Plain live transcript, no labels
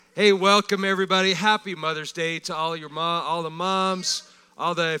Hey, welcome everybody. Happy Mother's Day to all the moms,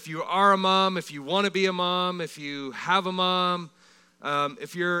 if you are a mom, if you want to be a mom, if you have a mom, and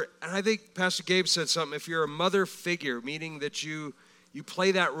I think Pastor Gabe said something, if you're a mother figure, meaning that you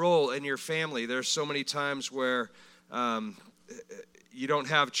play that role in your family. There's so many times where you don't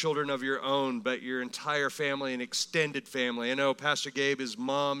have children of your own, but your entire family, an extended family. I know Pastor Gabe is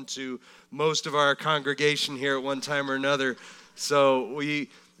mom to most of our congregation here at one time or another. So we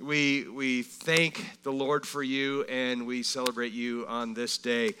thank the Lord for you, and we celebrate you on this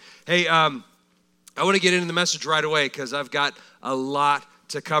day. Hey, I want to get into the message right away because I've got a lot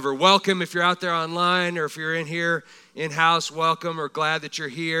to cover. Welcome if you're out there online or if you're in here in-house, welcome. We're glad that you're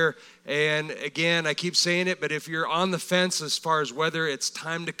here. And again, I keep saying it, but if you're on the fence as far as whether it's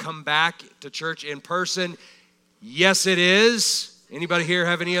time to come back to church in person, yes, it is. Anybody here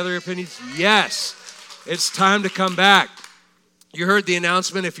have any other opinions? Yes, it's time to come back. You heard the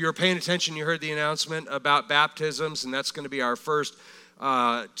announcement. If you were paying attention, you heard the announcement about baptisms, and that's going to be our first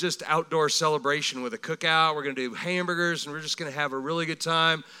just outdoor celebration with a cookout. We're going to do hamburgers, and we're just going to have a really good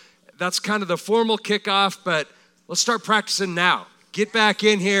time. That's kind of the formal kickoff, but let's start practicing now. Get back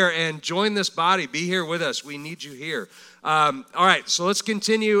in here and join this body. Be here with us. We need you here. All right, so let's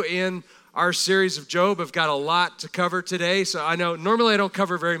continue in our series of Job. I've got a lot to cover today, so I know normally I don't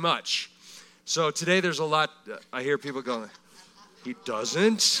cover very much. So today there's a lot. I hear people going, he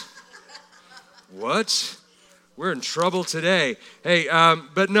doesn't? What? We're in trouble today. Hey,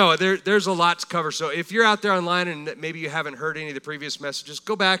 but no, there's a lot to cover. So if you're out there online and maybe you haven't heard any of the previous messages,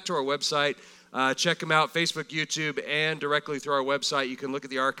 go back to our website. Check them out, Facebook, YouTube, and directly through our website. You can look at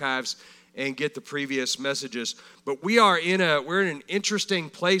the archives and get the previous messages. But we're in an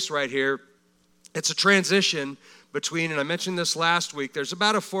interesting place right here. It's a transition between, and I mentioned this last week, there's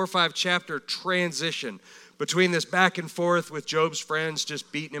about a 4 or 5 chapter transition between this back and forth with Job's friends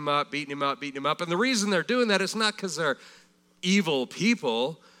just beating him up. And the reason they're doing that is not because they're evil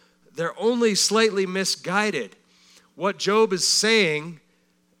people. They're only slightly misguided. What Job is saying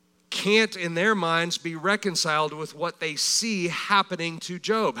can't, in their minds, be reconciled with what they see happening to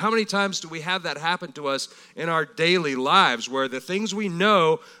Job. How many times do we have that happen to us in our daily lives, where the things we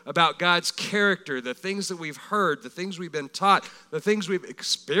know about God's character, the things that we've heard, the things we've been taught, the things we've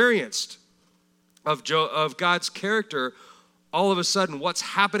experienced of God's character, all of a sudden what's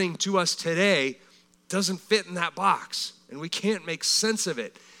happening to us today doesn't fit in that box, and we can't make sense of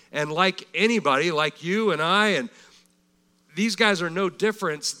it. And like anybody, like you and I, and these guys are no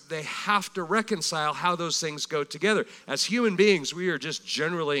different. They have to reconcile how those things go together. As human beings, we are just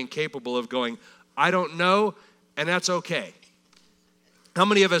generally incapable of going, I don't know, and that's okay. How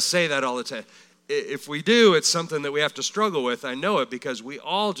many of us say that all the time? If we do, it's something that we have to struggle with. I know it because we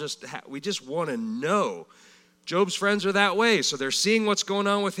all just want to know. Job's friends are that way. So they're seeing what's going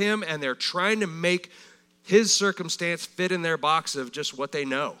on with him, and they're trying to make his circumstance fit in their box of just what they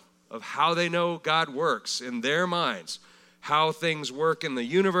know, of how they know God works in their minds, how things work in the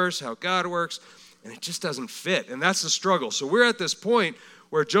universe, how God works, and it just doesn't fit. And that's the struggle. So we're at this point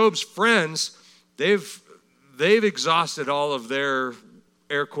where Job's friends, they've exhausted all of their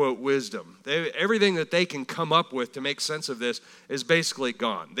air quote wisdom. Everything that they can come up with to make sense of this is basically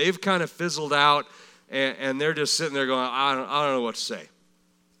gone. They've kind of fizzled out, and they're just sitting there going, I don't know what to say.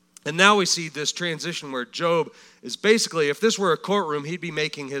 And now we see this transition where Job is basically, if this were a courtroom, he'd be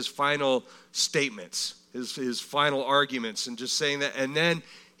making his final statements, his final arguments, and just saying that. And then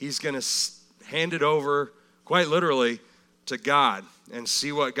he's going to hand it over, quite literally, to God and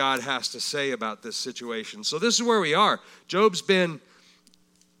see what God has to say about this situation. So this is where we are. Job's been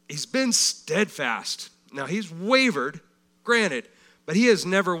steadfast. Now, he's wavered, granted, but he has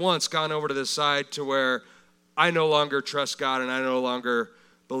never once gone over to the side to where I no longer trust God and I no longer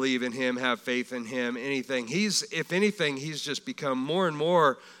believe in him, have faith in him, anything. If anything, he's just become more and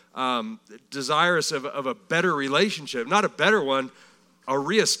more desirous of a better relationship. Not a better one, a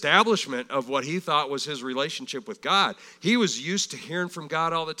reestablishment of what he thought was his relationship with God. He was used to hearing from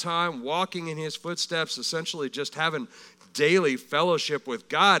God all the time, walking in his footsteps, essentially just having daily fellowship with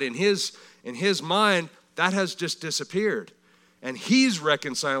God. In his mind, that has just disappeared. And he's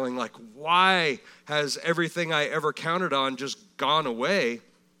reconciling, like, why has everything I ever counted on just gone away?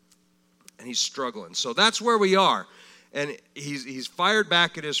 And he's struggling. So that's where we are. And he's fired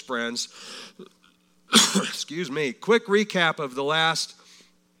back at his friends. Excuse me. Quick recap of the last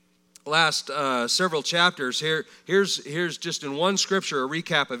several chapters. Here's just in one scripture, a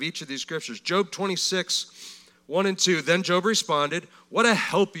recap of each of these scriptures. Job 26, 1 and 2, then Job responded, what a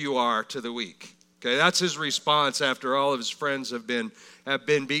help you are to the weak. Okay, that's his response after all of his friends have been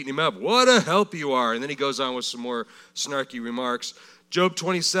beating him up. What a help you are. And then he goes on with some more snarky remarks. Job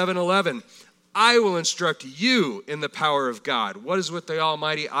 27:11, I will instruct you in the power of God. What is with the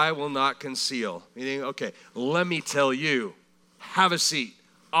Almighty? I will not conceal. Meaning, okay, let me tell you. Have a seat.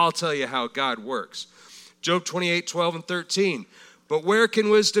 I'll tell you how God works. Job 28:12 and 13. But where can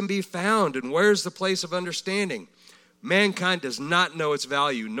wisdom be found, and where is the place of understanding? Mankind does not know its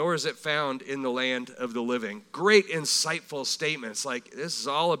value, nor is it found in the land of the living. Great insightful statements. Like, this is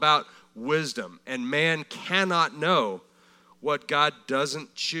all about wisdom, and man cannot know what God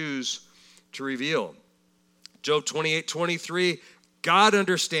doesn't choose to reveal. Job 28:23, God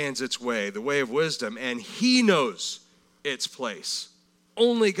understands its way, the way of wisdom, and he knows its place.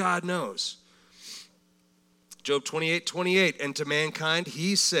 Only God knows. Job 28:28, and to mankind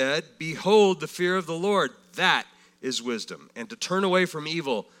he said, behold, the fear of the Lord, that is wisdom, and to turn away from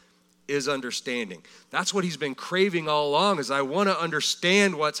evil is understanding. That's what he's been craving all along, is I want to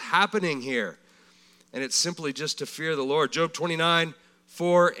understand what's happening here. And it's simply just to fear the Lord. Job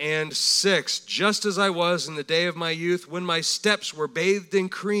 29:4 and 6. Just as I was in the day of my youth, when my steps were bathed in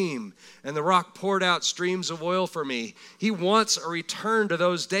cream, and the rock poured out streams of oil for me. He wants a return to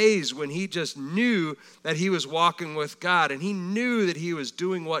those days when he just knew that he was walking with God, and he knew that he was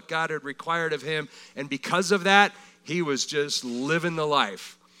doing what God had required of him. And because of that, he was just living the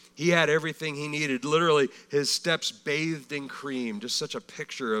life. He had everything he needed. Literally, his steps bathed in cream. Just such a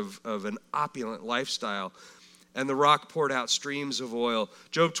picture of an opulent lifestyle. And the rock poured out streams of oil.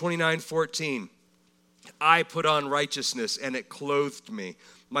 Job 29:14. I put on righteousness, and it clothed me.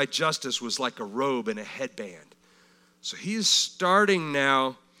 My justice was like a robe and a headband. So he's starting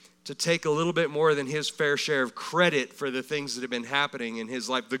now to take a little bit more than his fair share of credit for the things that have been happening in his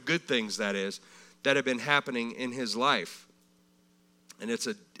life, the good things, that is, that have been happening in his life. And it's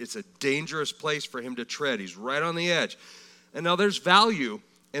a dangerous place for him to tread. He's right on the edge. And now there's value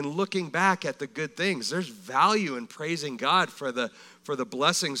in looking back at the good things. There's value in praising God for the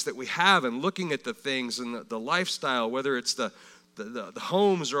blessings that we have, and looking at the things and the lifestyle, whether it's the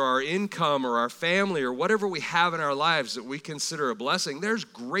homes or our income or our family or whatever we have in our lives that we consider a blessing. There's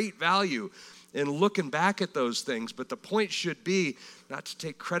great value in looking back at those things. But the point should be not to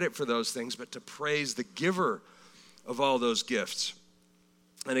take credit for those things, but to praise the giver of all those gifts.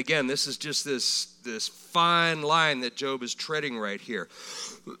 And again, this is just this fine line that Job is treading right here.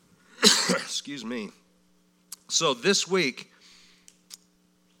 Excuse me. So this week,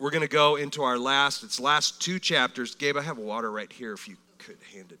 we're going to go into our last two chapters. Gabe, I have water right here if you could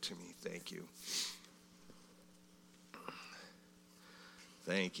hand it to me. Thank you.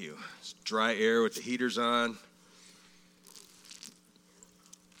 Thank you. It's dry air with the heaters on.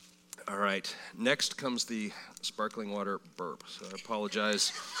 All right. Next comes the sparkling water burp. So I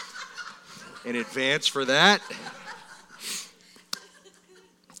apologize in advance for that.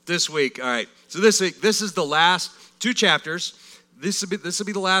 This week, all right. So this week, this is the last two chapters. This will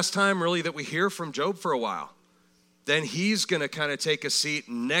be the last time, really, that we hear from Job for a while. Then he's going to kind of take a seat.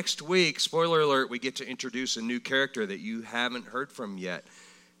 Next week, spoiler alert, we get to introduce a new character that you haven't heard from yet.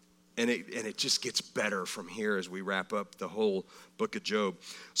 And it just gets better from here as we wrap up the whole book of Job.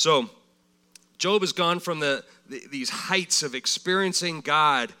 So Job has gone from these heights of experiencing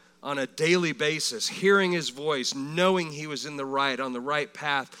God on a daily basis, hearing his voice, knowing he was on the right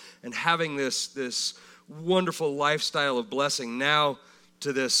path, and having this wonderful lifestyle of blessing, now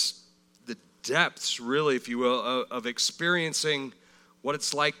to the depths, really, if you will, of experiencing what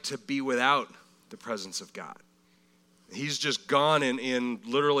it's like to be without the presence of God. He's just gone in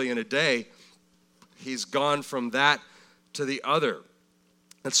literally in a day. He's gone from that to the other.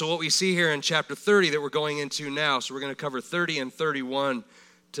 And so what we see here in chapter 30 that we're going into now, so we're going to cover 30 and 31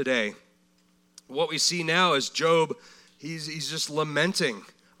 today. What we see now is Job, he's just lamenting.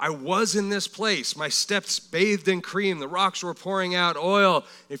 I was in this place. My steps bathed in cream. The rocks were pouring out oil.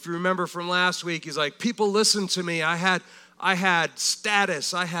 If you remember from last week, he's like, people listened to me. I had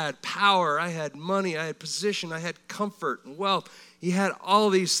status. I had power. I had money. I had position. I had comfort and wealth. He had all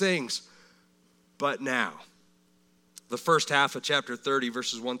these things. But now, the first half of chapter 30,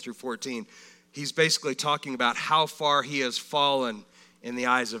 verses 1 through 14, he's basically talking about how far he has fallen in the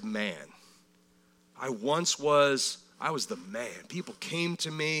eyes of man. I was the man. People came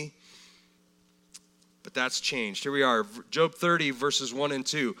to me, but that's changed. Here we are, Job 30, verses 1 and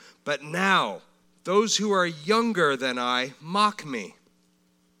 2. But now, those who are younger than I mock me,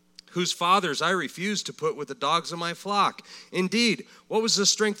 whose fathers I refused to put with the dogs of my flock. Indeed, what was the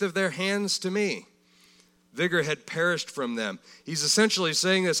strength of their hands to me? Vigor had perished from them. He's essentially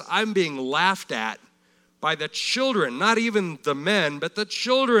saying this, I'm being laughed at by the children, not even the men, but the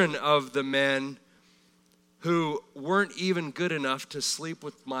children of the men who weren't even good enough to sleep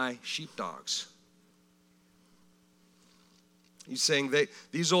with my sheepdogs. He's saying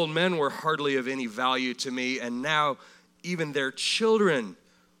these old men were hardly of any value to me, and now even their children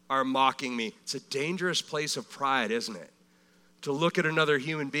are mocking me. It's a dangerous place of pride, isn't it? To look at another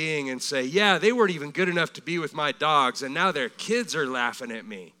human being and say, yeah, they weren't even good enough to be with my dogs, and now their kids are laughing at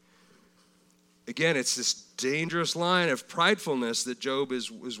me. Again, it's this dangerous line of pridefulness that Job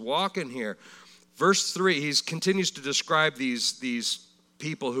is walking here. Verse 3, he continues to describe these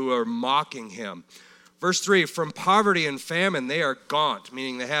people who are mocking him. Verse 3, from poverty and famine they are gaunt,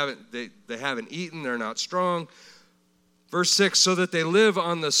 meaning they haven't eaten, they're not strong. Verse 6, so that they live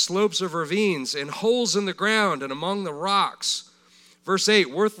on the slopes of ravines, in holes in the ground and among the rocks. Verse 8,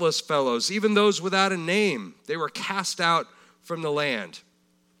 worthless fellows, even those without a name, they were cast out from the land.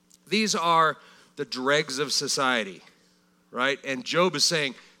 These are the dregs of society, right? And Job is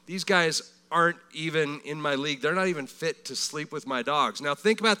saying, these guys aren't even in my league. They're not even fit to sleep with my dogs. Now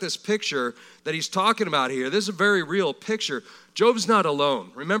think about this picture that he's talking about here. This is a very real picture. Job's not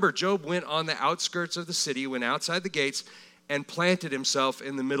alone. Remember, Job went on the outskirts of the city, went outside the gates, and planted himself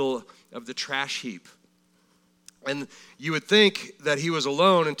in the middle of the trash heap. And you would think that he was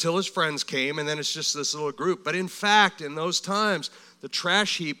alone until his friends came, and then it's just this little group. But in fact, in those times, the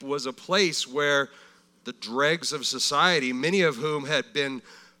trash heap was a place where the dregs of society, many of whom had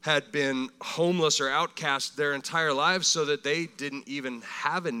been homeless or outcast their entire lives, so that they didn't even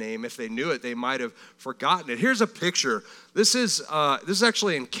have a name. If they knew it, they might have forgotten it. Here's a picture. This is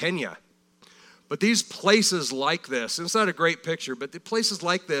actually in Kenya. But these places like this, and it's not a great picture, but the places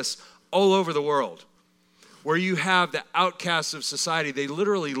like this all over the world, where you have the outcasts of society, they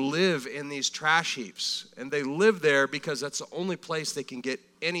literally live in these trash heaps. And they live there because that's the only place they can get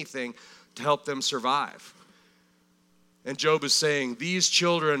anything to help them survive. And Job is saying, these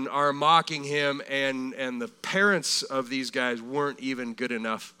children are mocking him, and the parents of these guys weren't even good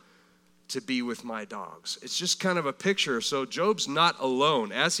enough to be with my dogs. It's just kind of a picture. So Job's not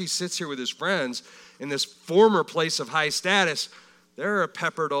alone. As he sits here with his friends in this former place of high status, they're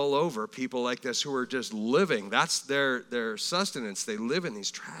peppered all over, people like this who are just living. That's their sustenance. They live in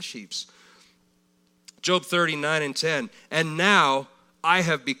these trash heaps. Job 39 and 10, and now I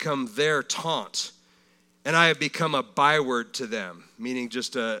have become their taunt, and I have become a byword to them, meaning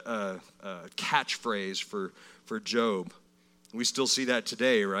just a catchphrase for Job. We still see that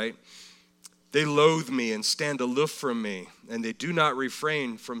today, right? They loathe me and stand aloof from me, and they do not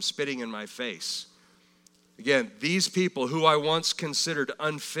refrain from spitting in my face. Again, these people who I once considered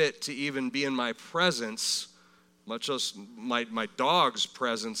unfit to even be in my presence, much less my dog's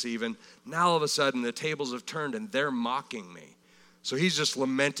presence even, now all of a sudden the tables have turned and they're mocking me. So he's just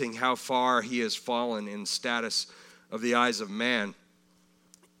lamenting how far he has fallen in status of the eyes of man.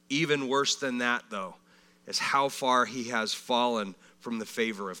 Even worse than that, though, is how far he has fallen from the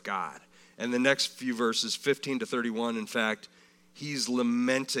favor of God. And the next few verses, 15 to 31, in fact, he's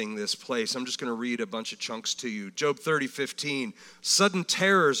lamenting this place. I'm just going to read a bunch of chunks to you. Job 30:15. Sudden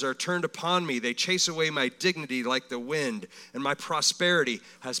terrors are turned upon me. They chase away my dignity like the wind, and my prosperity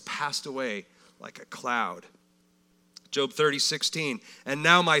has passed away like a cloud. Job 30:16. And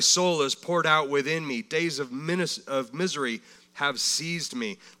now my soul is poured out within me. Days of misery have seized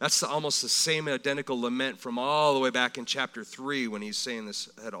me. That's almost the same identical lament from all the way back in chapter 3 when he's saying this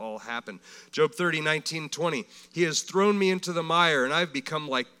had all happened. Job 30:19-20. He has thrown me into the mire, and I've become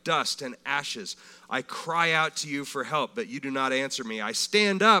like dust and ashes. I cry out to you for help, but you do not answer me. I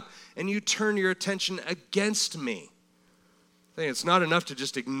stand up, and you turn your attention against me. I think it's not enough to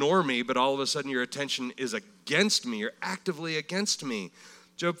just ignore me, but all of a sudden your attention is against me. You're actively against me.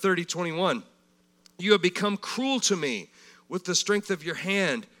 Job 30:21. You have become cruel to me. With the strength of your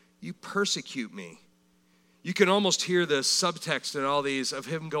hand, you persecute me. You can almost hear the subtext in all these of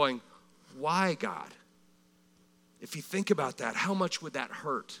him going, why, God? If you think about that, how much would that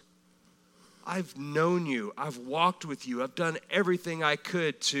hurt? I've known you. I've walked with you. I've done everything I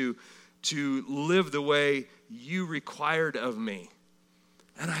could to live the way you required of me.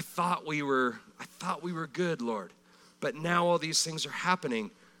 And I thought we were good, Lord. But now all these things are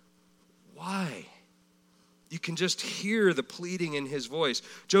happening. Why? You can just hear the pleading in his voice.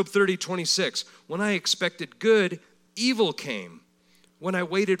 Job 30:26. When I expected good, evil came. When I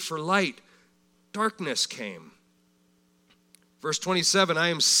waited for light, darkness came. Verse 27, I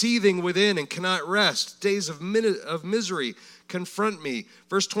am seething within and cannot rest. Days of misery confront me.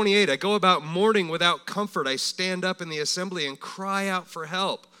 Verse 28, I go about mourning without comfort. I stand up in the assembly and cry out for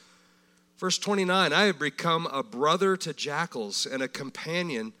help. Verse 29, I have become a brother to jackals and a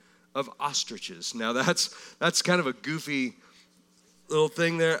companion of ostriches. Now that's kind of a goofy little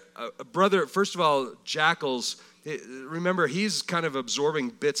thing there. Brother, first of all, jackals, remember, he's kind of absorbing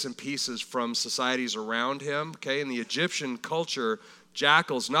bits and pieces from societies around him, okay? In the Egyptian culture,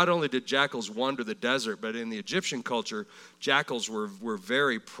 jackals, not only did jackals wander the desert, but in the Egyptian culture, jackals were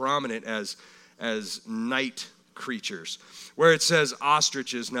very prominent as night creatures. Where it says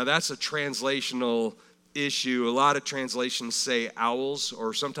ostriches, now that's a translational issue. A lot of translations say owls,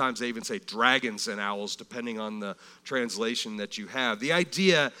 or sometimes they even say dragons and owls, depending on the translation that you have. The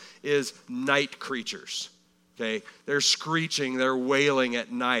idea is night creatures. Okay, they're screeching, they're wailing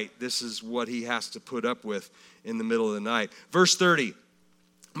at night. This is what he has to put up with in the middle of the night. Verse 30,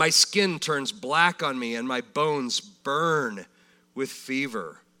 my skin turns black on me and my bones burn with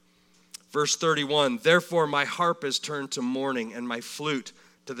fever. Verse 31, therefore my harp is turned to mourning and my flute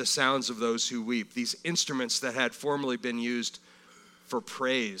to the sounds of those who weep. These instruments that had formerly been used for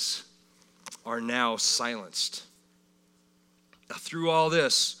praise are now silenced. Now, through all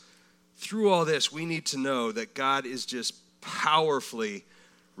this, we need to know that God is just powerfully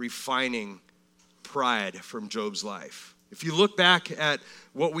refining pride from Job's life. If you look back at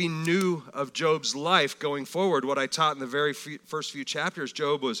what we knew of Job's life going forward, what I taught in the very first few chapters,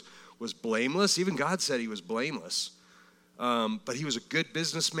 Job was blameless. Even God said he was blameless. But he was a good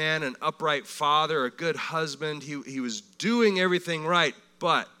businessman, an upright father, a good husband. He was doing everything right,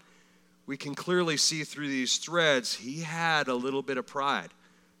 but we can clearly see through these threads, he had a little bit of pride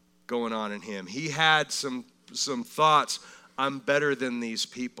going on in him. He had some thoughts, I'm better than these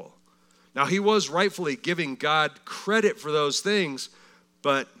people. Now, he was rightfully giving God credit for those things,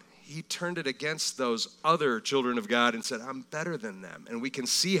 but he turned it against those other children of God and said, I'm better than them. And we can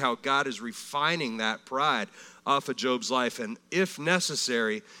see how God is refining that pride off of Job's life. And if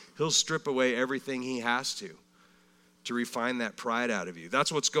necessary, he'll strip away everything he has to refine that pride out of you.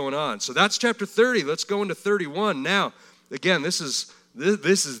 That's what's going on. So that's chapter 30. Let's go into 31. Now, again, this is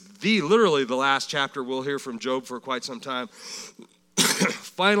literally the last chapter we'll hear from Job for quite some time.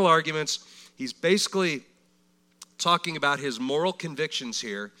 Final arguments. He's basically talking about his moral convictions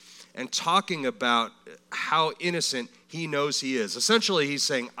here and talking about how innocent he knows he is. Essentially, he's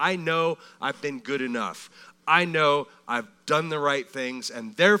saying, I know I've been good enough. I know I've done the right things,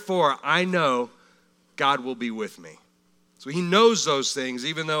 and therefore I know God will be with me. So he knows those things,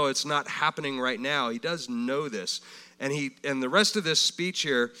 even though it's not happening right now. He does know this. And the rest of this speech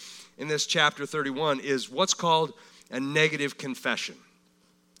here in this chapter 31 is what's called a negative confession.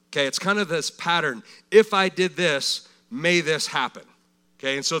 Okay, it's kind of this pattern. If I did this, may this happen.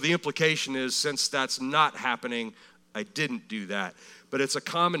 Okay, and so the implication is, since that's not happening, I didn't do that. But it's a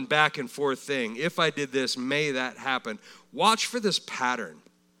common back and forth thing. If I did this, may that happen. Watch for this pattern.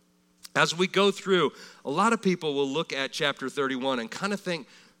 As we go through, a lot of people will look at chapter 31 and kind of think,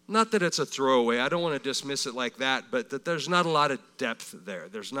 not that it's a throwaway, I don't want to dismiss it like that, but that there's not a lot of depth there.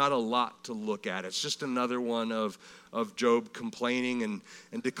 There's not a lot to look at. It's just another one of Job complaining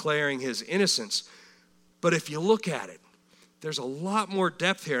and declaring his innocence. But if you look at it, there's a lot more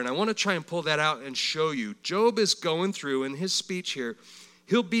depth here, and I want to try and pull that out and show you. Job is going through, in his speech here,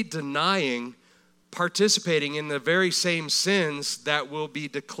 he'll be denying participating in the very same sins that will be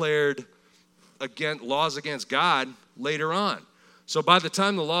declared laws against God later on. So by the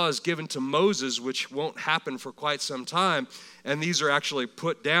time the law is given to Moses, which won't happen for quite some time, and these are actually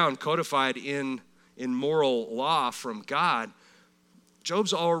put down, codified in moral law from God,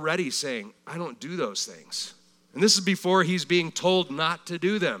 Job's already saying, I don't do those things. And this is before he's being told not to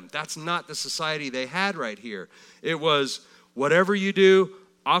do them. That's not the society they had right here. It was, whatever you do,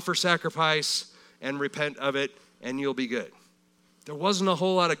 offer sacrifice and repent of it, and you'll be good. There wasn't a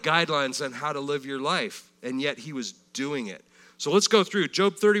whole lot of guidelines on how to live your life, and yet he was doing it. So let's go through.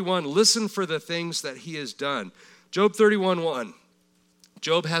 Job 31, listen for the things that he has done. Job 31:1.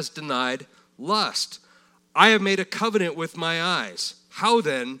 Job has denied lust. I have made a covenant with my eyes. How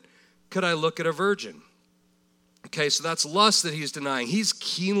then could I look at a virgin? Okay, so that's lust that he's denying. He's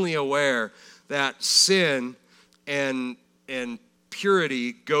keenly aware that sin and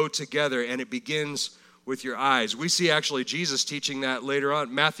purity go together, and it begins with your eyes. We see actually Jesus teaching that later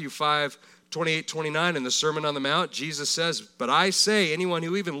on. Matthew 5:28-29 in the Sermon on the Mount, Jesus says, but I say, anyone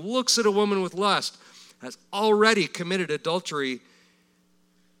who even looks at a woman with lust has already committed adultery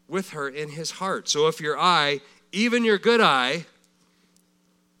with her in his heart. So if your eye, even your good eye,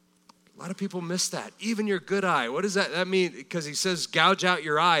 a lot of people miss that. Even your good eye. What does that mean? Because he says gouge out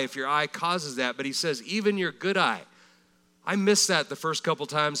your eye if your eye causes that. But he says even your good eye. I missed that the first couple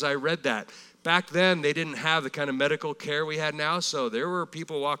times I read that. Back then, they didn't have the kind of medical care we had now, so there were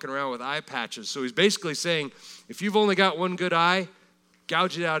people walking around with eye patches. So he's basically saying, if you've only got one good eye,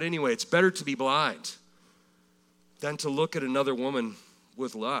 gouge it out anyway. It's better to be blind. than to look at another woman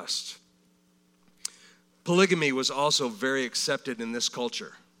with lust. Polygamy was also very accepted in this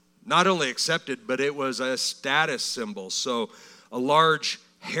culture. Not only accepted, but it was a status symbol. So a large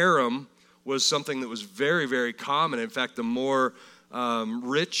harem was something that was very, very common. In fact, the more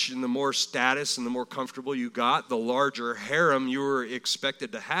rich and the more status and the more comfortable you got, the larger harem you were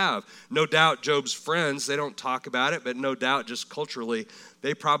expected to have. No doubt Job's friends, they don't talk about it, but no doubt just culturally,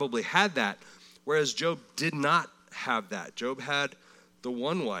 they probably had that. Whereas Job did not have that. Job had the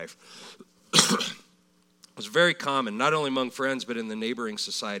one wife. It was very common, not only among friends, but in the neighboring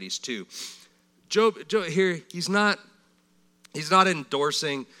societies too. Job here, he's not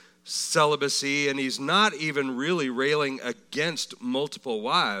endorsing celibacy, and he's not even really railing against multiple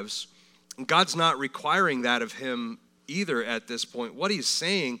wives. And God's not requiring that of him either at this point. What he's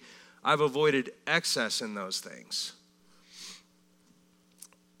saying, I've avoided excess in those things.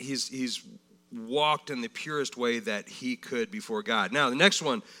 He's walked in the purest way that he could before God. Now, the next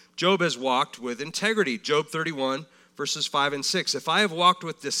one, Job has walked with integrity. Job 31, verses 5 and 6. If I have walked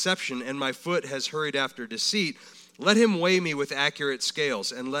with deception and my foot has hurried after deceit, let him weigh me with accurate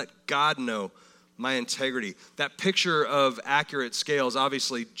scales and let God know my integrity. That picture of accurate scales,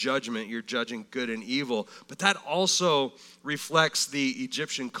 obviously judgment, you're judging good and evil, but that also reflects the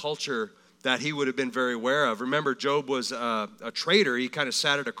Egyptian culture that he would have been very aware of. Remember, Job was a trader. He kind of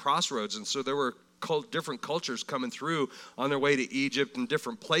sat at a crossroads, and so there were different cultures coming through on their way to Egypt and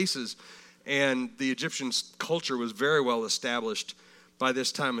different places, and the Egyptian culture was very well established by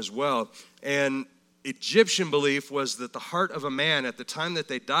this time as well. And Egyptian belief was that the heart of a man, at the time that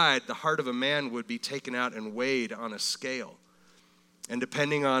they died, the heart of a man would be taken out and weighed on a scale. And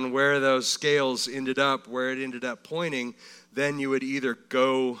depending on where those scales ended up, where it ended up pointing, then you would either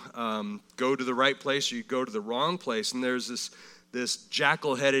go to the right place or you go to the wrong place. And there's this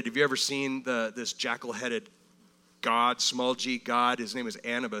jackal-headed, have you ever seen this jackal-headed god, small g god? His name is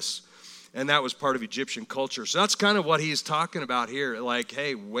Anubis. And that was part of Egyptian culture. So that's kind of what he's talking about here. Like,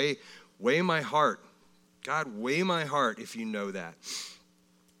 hey, weigh my heart. God, weigh my heart if you know that.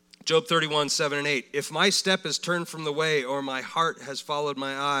 Job 31, 7 and 8. If my step is turned from the way, or my heart has followed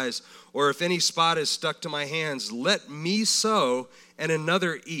my eyes, or if any spot is stuck to my hands, let me sow and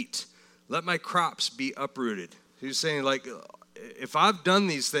another eat. Let my crops be uprooted. He's saying, like, if I've done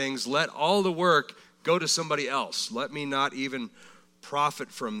these things, let all the work go to somebody else. Let me not even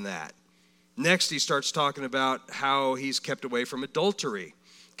profit from that. Next, he starts talking about how he's kept away from adultery.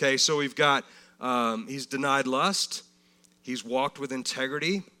 Okay, so we've got, he's denied lust. He's walked with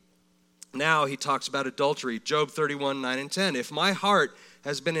integrity. Now he talks about adultery. Job 31, 9 and 10. If my heart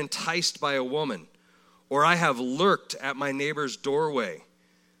has been enticed by a woman, or I have lurked at my neighbor's doorway,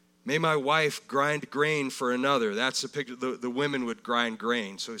 may my wife grind grain for another. That's the picture. The women would grind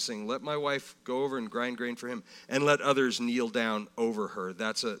grain. So he's saying, let my wife go over and grind grain for him, and let others kneel down over her.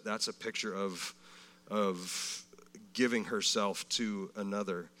 That's a picture of giving herself to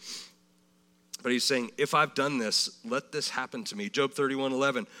another. But he's saying, if I've done this, let this happen to me. Job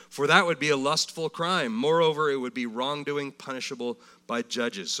 31:11, for that would be a lustful crime. Moreover, it would be wrongdoing punishable by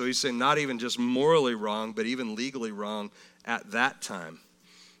judges. So he's saying not even just morally wrong, but even legally wrong at that time.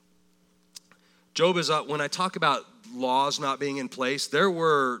 Job is, when I talk about laws not being in place, there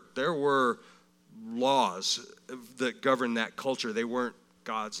were laws that governed that culture. They weren't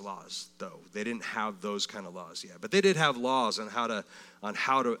God's laws, though. They didn't have those kind of laws yet. But they did have laws on how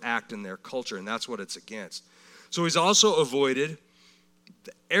to act in their culture, and that's what it's against. So he's also avoided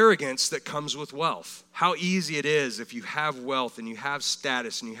the arrogance that comes with wealth. How easy it is if you have wealth and you have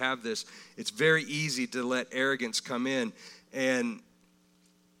status and you have this, it's very easy to let arrogance come in. And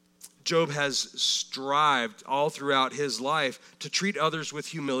Job has strived all throughout his life to treat others with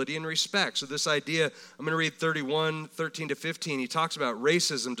humility and respect. So this idea, I'm going to read 31, 13 to 15. He talks about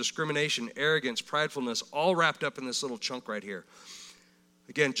racism, discrimination, arrogance, pridefulness, all wrapped up in this little chunk right here.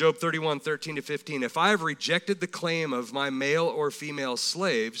 Again, Job 31, 13 to 15. If I have rejected the claim of my male or female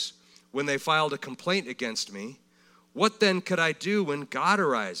slaves when they filed a complaint against me, what then could I do when God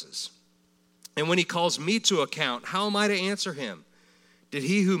arises? And when he calls me to account, how am I to answer him? Did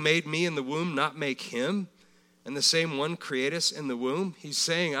he who made me in the womb not make him? And the same one create us in the womb? He's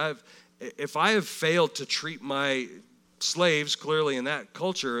saying, if I have failed to treat my slaves, clearly in that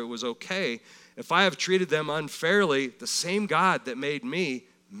culture it was okay. If I have treated them unfairly, the same God that made me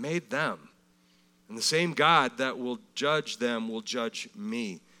made them. And the same God that will judge them will judge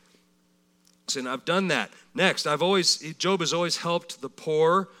me. And I've done that. Next, Job has always helped the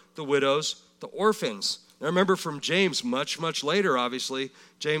poor, the widows, the orphans. Now remember from James, much, much later, obviously,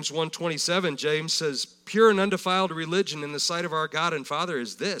 James 1:27, James says, pure and undefiled religion in the sight of our God and Father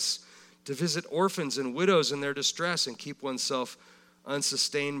is this, to visit orphans and widows in their distress and keep oneself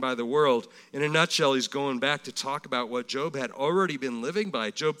unsustained by the world. In a nutshell, he's going back to talk about what Job had already been living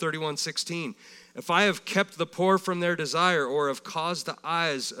by. Job 31:16. If I have kept the poor from their desire, or have caused the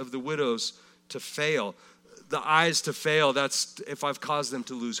eyes of the widows to fail. The eyes to fail, that's if I've caused them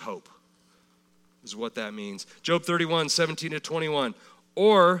to lose hope, is what that means. Job 31:17-21.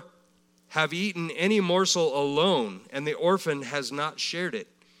 Or have eaten any morsel alone, and the orphan has not shared it.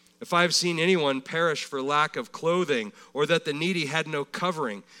 If I have seen anyone perish for lack of clothing, or that the needy had no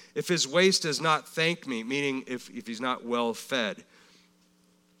covering, if his waist has not thanked me, meaning if he's not well fed.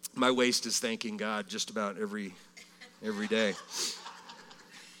 My waist is thanking God just about every day.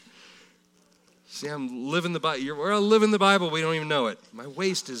 See, I'm living the Bible. We're living the Bible, we don't even know it. My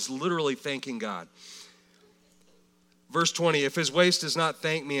waist is literally thanking God. Verse 20, if his waist does not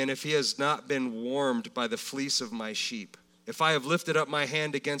thank me, and if he has not been warmed by the fleece of my sheep, if I have lifted up my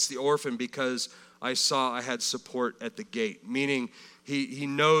hand against the orphan because I saw I had support at the gate, meaning he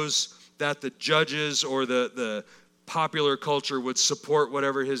knows that the judges or the popular culture would support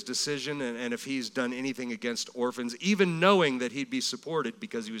whatever his decision, and if he's done anything against orphans, even knowing that he'd be supported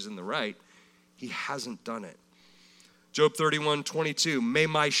because he was in the right, he hasn't done it. Job 31:22, may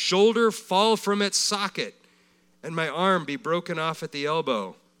my shoulder fall from its socket and my arm be broken off at the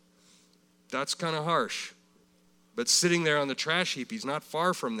elbow. That's kind of harsh. But sitting there on the trash heap, he's not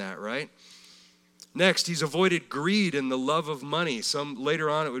far from that, right? Next, he's avoided greed and the love of money. Later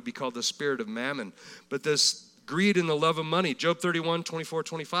on, it would be called the spirit of mammon. But this greed and the love of money, Job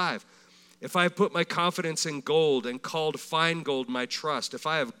 31:24-25. If I have put my confidence in gold and called fine gold my trust, if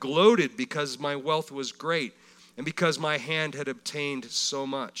I have gloated because my wealth was great and because my hand had obtained so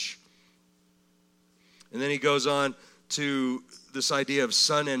much. And then he goes on to this idea of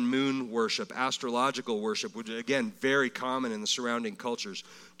sun and moon worship, astrological worship, which again, very common in the surrounding cultures.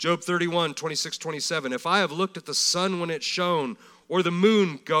 Job 31:26-27. If I have looked at the sun when it shone, or the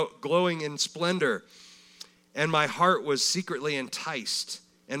moon glowing in splendor, and my heart was secretly enticed,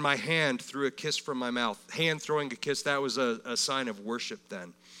 and my hand threw a kiss from my mouth. Hand throwing a kiss, that was a sign of worship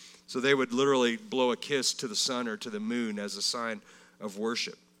then. So they would literally blow a kiss to the sun or to the moon as a sign of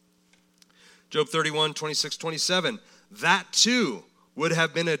worship. Job 31:26-27. That too would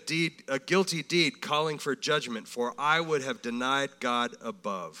have been a guilty deed calling for judgment, for I would have denied God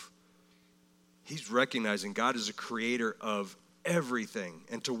above. He's recognizing God is a creator of everything,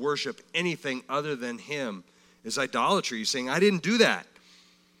 and to worship anything other than him is idolatry. He's saying, I didn't do that.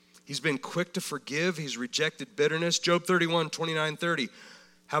 He's been quick to forgive. He's rejected bitterness. Job 31:29-30.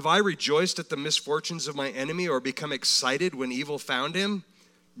 Have I rejoiced at the misfortunes of my enemy, or become excited when evil found him?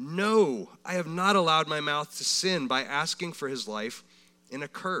 No, I have not allowed my mouth to sin by asking for his life in a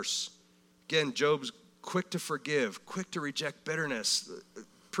curse. Again, Job's quick to forgive, quick to reject bitterness,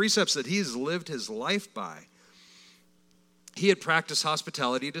 precepts that he's lived his life by. He had practiced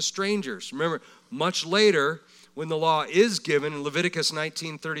hospitality to strangers. Remember, much later, when the law is given, in Leviticus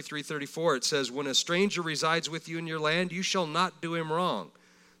 19:33-34, it says, when a stranger resides with you in your land, you shall not do him wrong.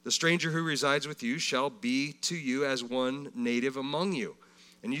 The stranger who resides with you shall be to you as one native among you,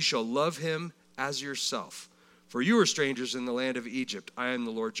 and you shall love him as yourself. For you are strangers in the land of Egypt. I am the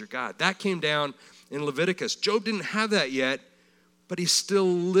Lord your God. That came down in Leviticus. Job didn't have that yet, but he still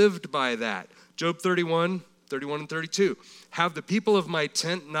lived by that. Job 31:31-32. Have the people of my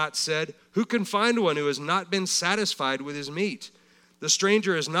tent not said, who can find one who has not been satisfied with his meat? The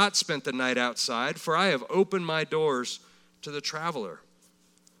stranger has not spent the night outside, for I have opened my doors to the traveler.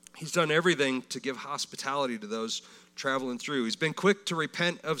 He's done everything to give hospitality to those traveling through. He's been quick to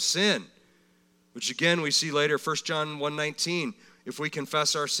repent of sin, which again we see later, 1 John 1:19. If we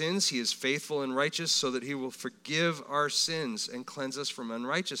confess our sins, he is faithful and righteous so that he will forgive our sins and cleanse us from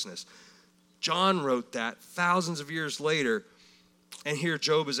unrighteousness. John wrote that thousands of years later, and here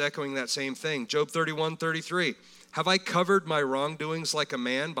Job is echoing that same thing. Job 31:33. Have I covered my wrongdoings like a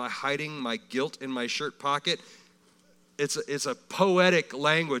man by hiding my guilt in my shirt pocket? It's a poetic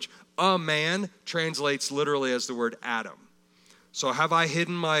language. A man translates literally as the word Adam. So have I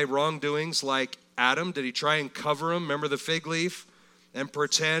hidden my wrongdoings like Adam? Did he try and cover them? Remember the fig leaf? And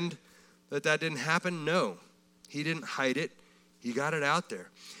pretend that didn't happen? No, he didn't hide it. He got it out there.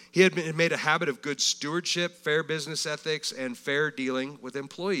 He had made a habit of good stewardship, fair business ethics, and fair dealing with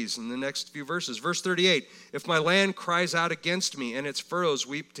employees. In the next few verses. Verse 38, if my land cries out against me and its furrows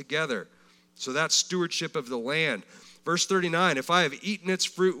weep together. So that's stewardship of the land. Verse 39, if I have eaten its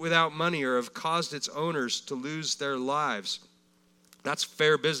fruit without money or have caused its owners to lose their lives. That's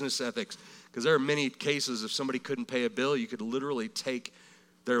fair business ethics, because there are many cases if somebody couldn't pay a bill, you could literally take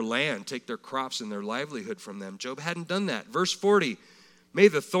their land, take their crops and their livelihood from them. Job hadn't done that. Verse 40, May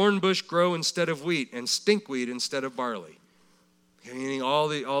the thorn bush grow instead of wheat and stinkweed instead of barley. Meaning all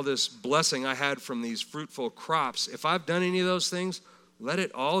this blessing I had from these fruitful crops, if I've done any of those things, let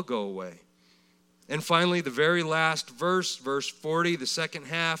it all go away. And finally, the very last verse, verse 40, the second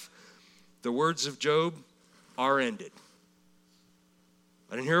half, the words of Job are ended.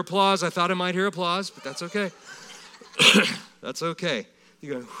 I didn't hear applause. I thought I might hear applause, but that's okay. That's okay.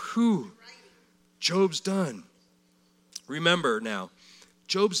 You go, whew, Job's done. Remember now,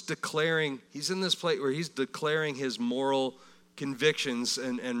 Job's declaring, he's in this place where he's declaring his moral convictions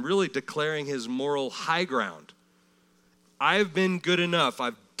and really declaring his moral high ground. I've been good enough.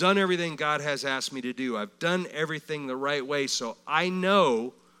 I've done everything God has asked me to do. I've done everything the right way, so I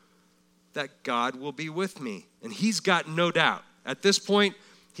know that God will be with me. And he's got no doubt. At this point,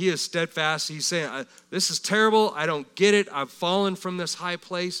 he is steadfast. He's saying, this is terrible. I don't get it. I've fallen from this high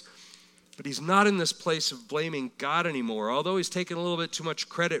place. But he's not in this place of blaming God anymore. Although he's taken a little bit too much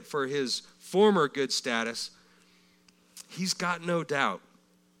credit for his former good status, he's got no doubt.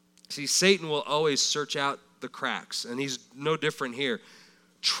 See, Satan will always search out the cracks, and he's no different here.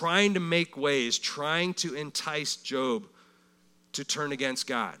 Trying to make ways, trying to entice Job to turn against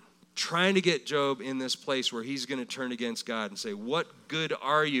God. Trying to get Job in this place where he's going to turn against God and say, what good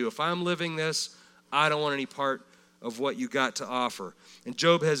are you? If I'm living this, I don't want any part of what you got to offer. And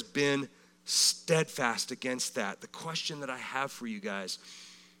Job has been steadfast against that. The question that I have for you guys,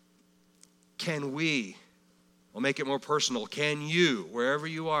 can we, I'll make it more personal, can you, wherever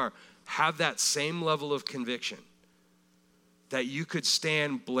you are, have that same level of conviction that you could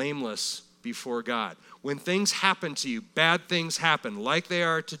stand blameless before God? When things happen to you, bad things happen, like they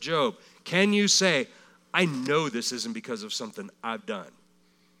are to Job, can you say, I know this isn't because of something I've done?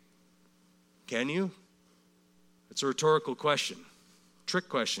 Can you? It's a rhetorical question, trick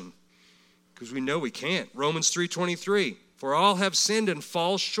question, because we know we can't. Romans 3:23, for all have sinned and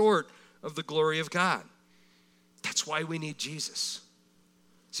fall short of the glory of God. That's why we need Jesus.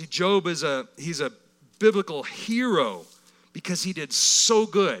 See, Job he's a biblical hero because he did so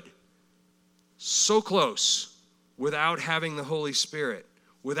good, so close, without having the Holy Spirit,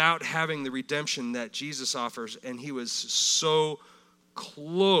 without having the redemption that Jesus offers, and he was so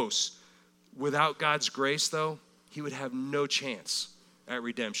close. Without God's grace, though, he would have no chance at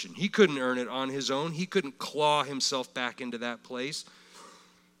redemption. He couldn't earn it on his own. He couldn't claw himself back into that place.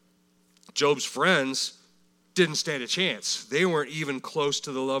 Job's friends didn't stand a chance. They weren't even close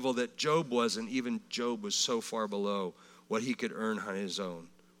to the level that Job was, and even Job was so far below what he could earn on his own.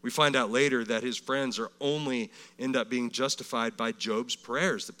 We find out later that his friends are only end up being justified by Job's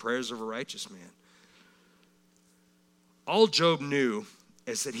prayers, the prayers of a righteous man. All Job knew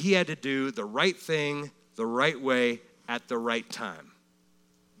is that he had to do the right thing the right way at the right time.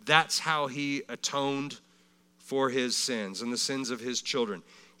 That's how he atoned for his sins and the sins of his children.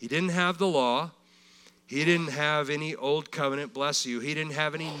 He didn't have the law. He didn't have any old covenant, bless you. He didn't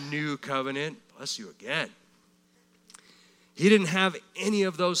have any new covenant, bless you again. He didn't have any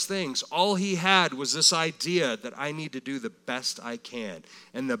of those things. All he had was this idea that I need to do the best I can.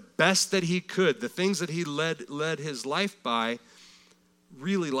 And the best that he could, the things that he led his life by,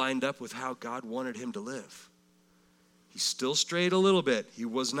 really lined up with how God wanted him to live. He still strayed a little bit. He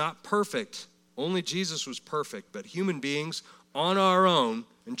was not perfect. Only Jesus was perfect. But human beings on our own,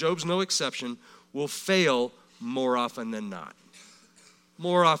 and Job's no exception, will fail more often than not.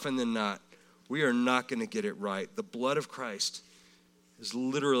 More often than not, we are not going to get it right. The blood of Christ is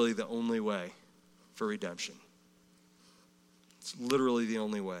literally the only way for redemption. It's literally the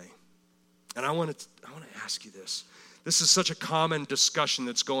only way. And I want to ask you this. This is such a common discussion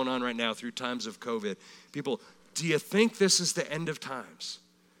that's going on right now through times of COVID. People, do you think this is the end of times?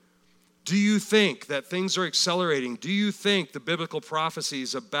 Do you think that things are accelerating? Do you think the biblical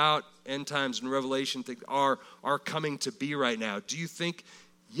prophecies about end times and Revelation are coming to be right now? Do you think,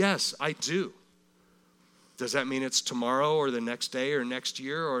 yes, I do. Does that mean it's tomorrow or the next day or next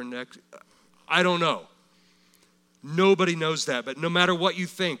year or next? I don't know. Nobody knows that. But no matter what you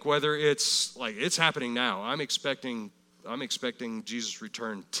think, whether it's like it's happening now, I'm expecting Jesus'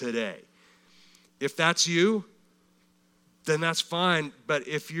 return today. If that's you, then that's fine. But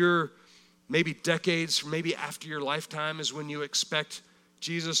if you're maybe decades, maybe after your lifetime is when you expect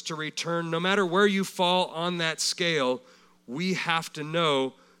Jesus to return, no matter where you fall on that scale, we have to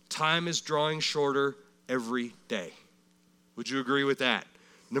know time is drawing shorter every day. Would you agree with that?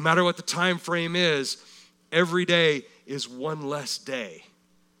 No matter what the time frame is, every day is one less day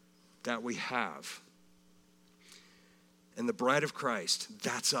that we have. And the bride of Christ,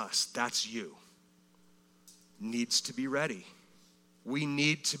 that's us, that's you, needs to be ready. We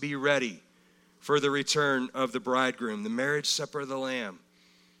need to be ready. for the return of the bridegroom, the marriage supper of the Lamb.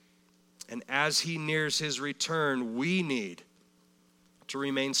 And as he nears his return, we need to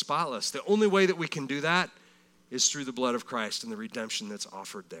remain spotless. The only way that we can do that is through the blood of Christ and the redemption that's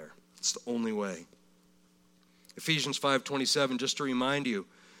offered there. It's the only way. Ephesians 5:27, just to remind you,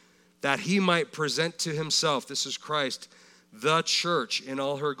 that he might present to himself, this is Christ, the church in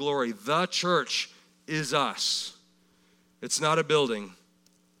all her glory. The church is us. It's not a building.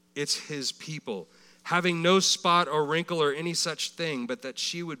 It's his people, having no spot or wrinkle or any such thing, but that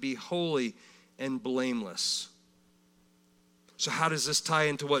she would be holy and blameless. So how does this tie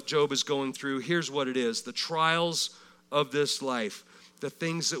into what Job is going through? Here's what it is. The trials of this life, the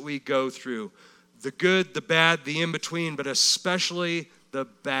things that we go through, the good, the bad, the in-between, but especially the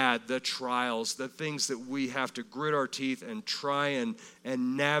bad, the trials, the things that we have to grit our teeth and try and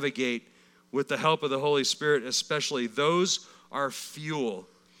navigate with the help of the Holy Spirit especially. Those are fuel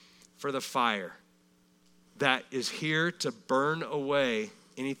for the fire that is here to burn away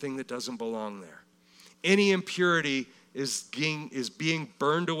anything that doesn't belong there. Any impurity is being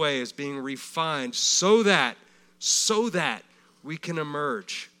burned away, is being refined so that we can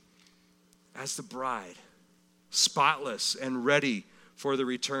emerge as the bride, spotless and ready for the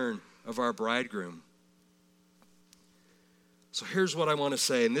return of our bridegroom. So here's what I want to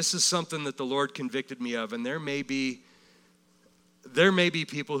say, and this is something that the Lord convicted me of, and there may be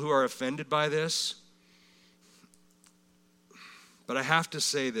people who are offended by this, but I have to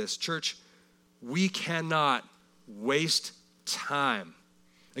say this, church, we cannot waste time.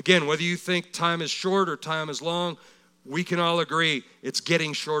 Again, whether you think time is short or time is long, we can all agree it's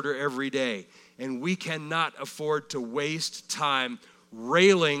getting shorter every day. And we cannot afford to waste time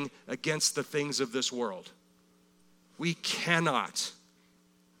railing against the things of this world. We cannot.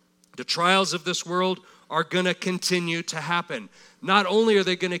 The trials of this world are going to continue to happen. Not only are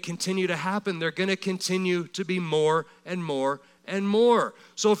they going to continue to happen, they're going to continue to be more and more and more.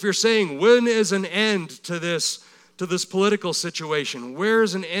 So if you're saying, when is an end to this political situation? Where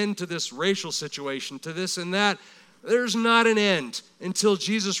is an end to this racial situation, to this and that? There's not an end until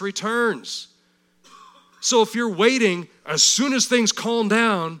Jesus returns. So if you're waiting, as soon as things calm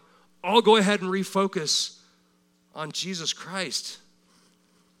down, I'll go ahead and refocus on Jesus Christ.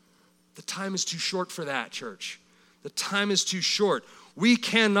 The time is too short for that, church. The time is too short. We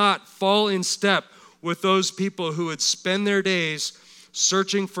cannot fall in step with those people who would spend their days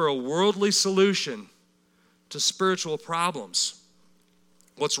searching for a worldly solution to spiritual problems.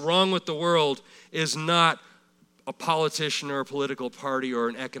 What's wrong with the world is not a politician or a political party or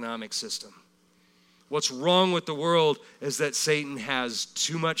an economic system. What's wrong with the world is that Satan has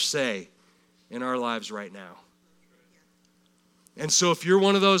too much say in our lives right now. And so if you're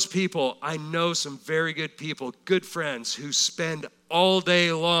one of those people, I know some very good people, good friends who spend all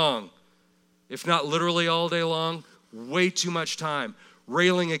day long, if not literally all day long, way too much time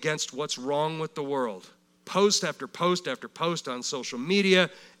railing against what's wrong with the world. Post after post after post on social media,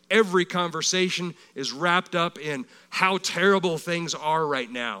 every conversation is wrapped up in how terrible things are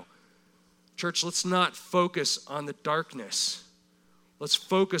right now. Church, let's not focus on the darkness. Let's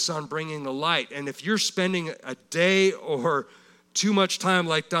focus on bringing the light. And if you're spending a day or too much time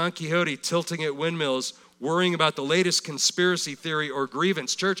like Don Quixote tilting at windmills, worrying about the latest conspiracy theory or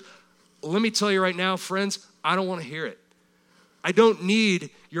grievance, church, let me tell you right now, friends, I don't want to hear it. I don't need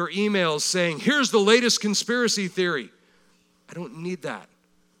your emails saying, here's the latest conspiracy theory. I don't need that.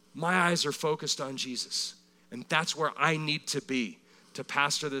 My eyes are focused on Jesus. And that's where I need to be to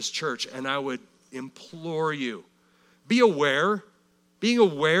pastor this church. And I would implore you, be aware. Being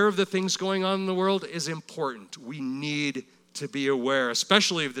aware of the things going on in the world is important. We need to be aware,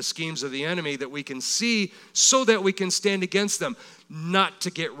 especially of the schemes of the enemy that we can see so that we can stand against them, not to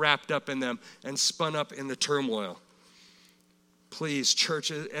get wrapped up in them and spun up in the turmoil. Please,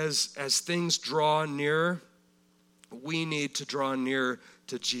 church, as things draw nearer, we need to draw nearer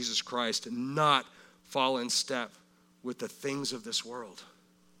to Jesus Christ and not fall in step with the things of this world.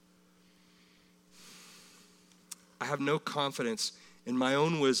 I have no confidence in my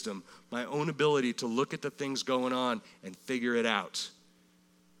own wisdom, my own ability to look at the things going on and figure it out.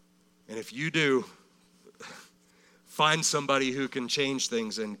 And if you do, find somebody who can change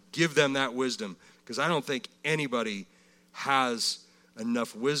things and give them that wisdom, because I don't think anybody has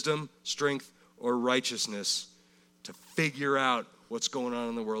enough wisdom, strength, or righteousness to figure out what's going on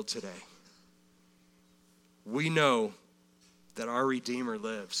in the world today. We know that our Redeemer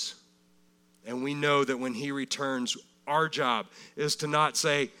lives. And we know that when he returns, our job is to not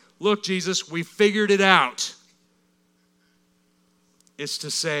say, look, Jesus, we figured it out. It's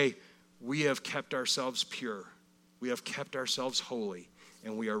to say, we have kept ourselves pure. We have kept ourselves holy,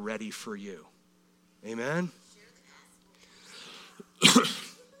 and we are ready for you. Amen.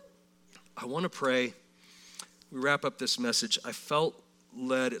 I want to pray. We wrap up this message. I felt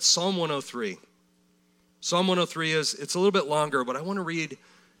led. It's Psalm 103. Psalm 103 it's a little bit longer, but I want to read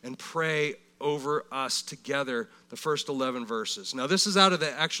and pray over us together the first 11 verses. Now, this is out of the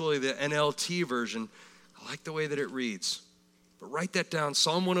NLT version. I like the way that it reads. But write that down,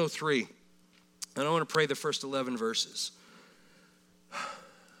 Psalm 103. And I want to pray the first 11 verses.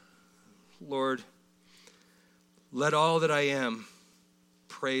 Lord, let all that I am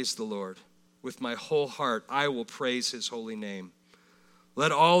praise the Lord. With my whole heart, I will praise his holy name.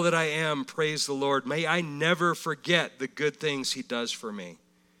 Let all that I am praise the Lord. May I never forget the good things he does for me.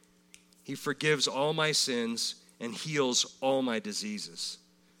 He forgives all my sins and heals all my diseases.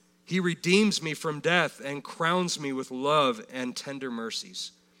 He redeems me from death and crowns me with love and tender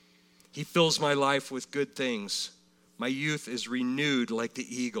mercies. He fills my life with good things. My youth is renewed like the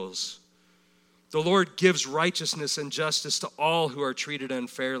eagles. The Lord gives righteousness and justice to all who are treated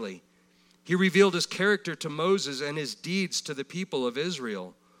unfairly. He revealed his character to Moses and his deeds to the people of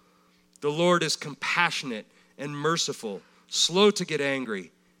Israel. The Lord is compassionate and merciful, slow to get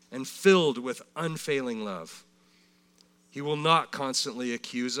angry, and filled with unfailing love. He will not constantly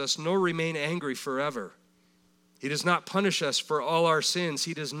accuse us, nor remain angry forever. He does not punish us for all our sins.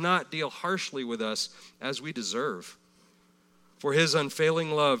 He does not deal harshly with us as we deserve. For his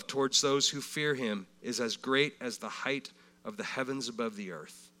unfailing love towards those who fear him is as great as the height of the heavens above the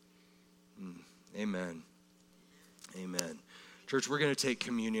earth. Amen. Amen. Church, we're going to take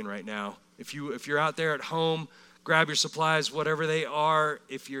communion right now. If you're out there at home, grab your supplies, whatever they are.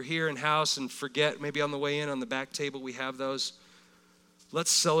 If you're here in house and forget, maybe on the way in on the back table we have those.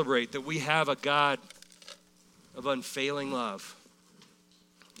 Let's celebrate that we have a God of unfailing love.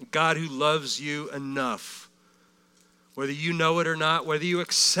 A God who loves you enough. Whether you know it or not, whether you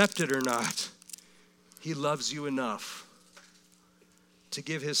accept it or not, he loves you enough to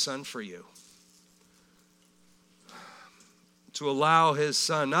give his son for you. To allow his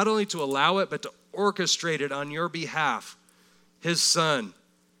son, not only to allow it, but to orchestrate it on your behalf. His son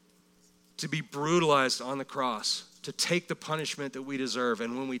to be brutalized on the cross, to take the punishment that we deserve.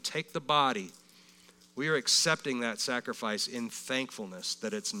 And when we take the body, we are accepting that sacrifice in thankfulness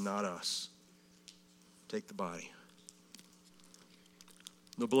that it's not us. Take the body.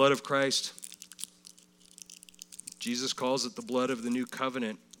 The blood of Christ, Jesus calls it the blood of the new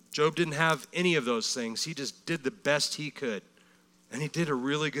covenant. Job didn't have any of those things. He just did the best he could. And he did a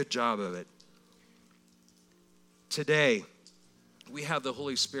really good job of it. Today, we have the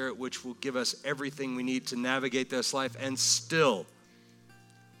Holy Spirit, which will give us everything we need to navigate this life. And still,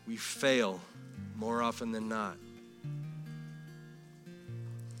 we fail more often than not.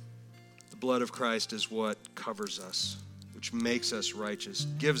 The blood of Christ is what covers us, which makes us righteous,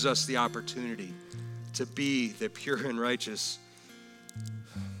 gives us the opportunity to be the pure and righteous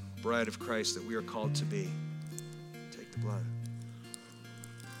bride of Christ that we are called to be. Take the blood.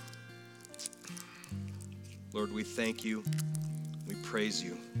 Lord, we thank you. We praise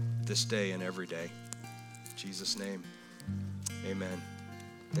you this day and every day. In Jesus' name, amen.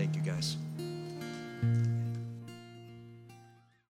 Thank you, guys.